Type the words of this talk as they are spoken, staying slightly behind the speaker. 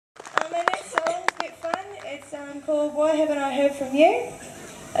called Why Haven't I Heard From You?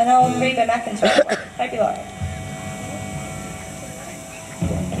 And I'll Reba McIntire. Hope you like it.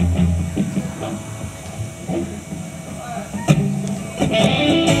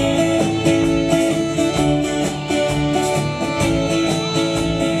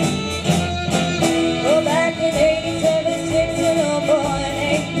 Well, back in '87, Dixon, old boy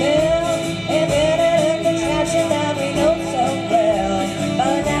named Bill invented a contraption that we know so well. By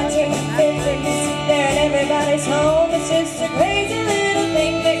the 1950s, there in everybody's home, it's just a crazy little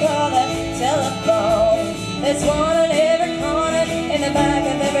thing they call a telephone. There's one on every corner, in the back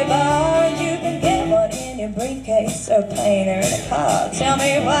of every bar, and you can get one in your briefcase or plane or in a car. Tell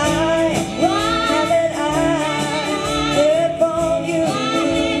me why haven't I heard from you?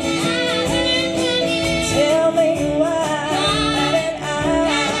 Tell me why haven't I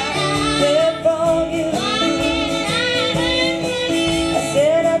heard from you? I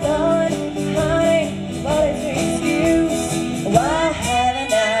said I don't, honey, what is your excuse? Why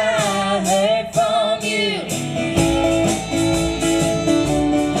haven't I heard from you?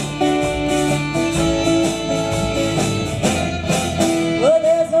 Well,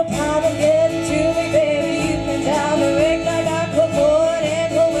 there's no problem getting to me, baby. You can dial direct like I could board and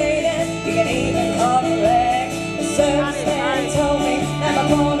go waiting. You can even call direct. The service man told me that my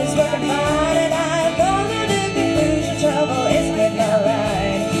phone is working fine, and I've gone to the conclusion trouble is with my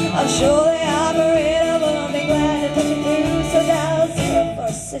line. I'm sure the operator will be glad to put you through, so dial 0 for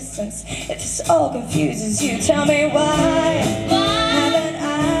assistance if this all confuses you. Tell me why haven't I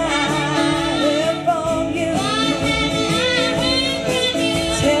heard from you?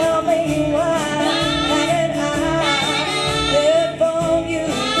 Tell me why haven't I heard from you?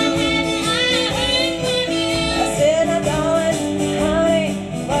 I said I'm going, honey,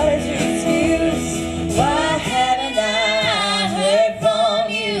 what is your excuse? Why haven't I heard from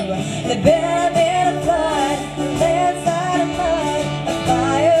you? The better than a flood, a landslide of mud, a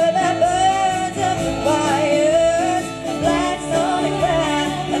fire that burns up the wires, a black sonic cloud,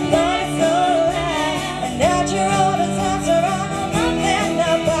 a thought it's so loud, a natural disaster on nothing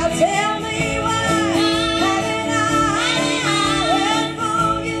about. Tell me why haven't I heard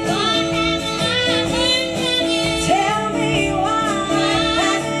from you? Tell me why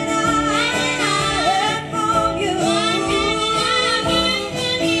haven't I heard from you?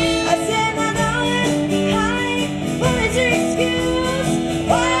 I said my darling, honey, what is your excuse?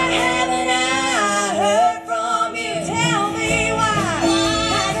 Why haven't I heard from you? Tell me why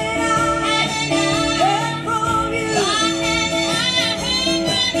haven't I heard from you?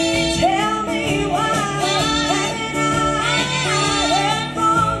 Tell me why haven't I heard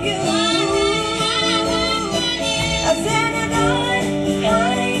from you? I said my darling,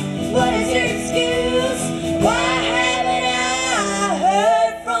 honey, what is your excuse? Why haven't I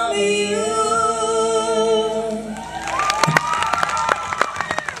heard from you?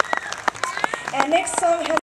 And next song has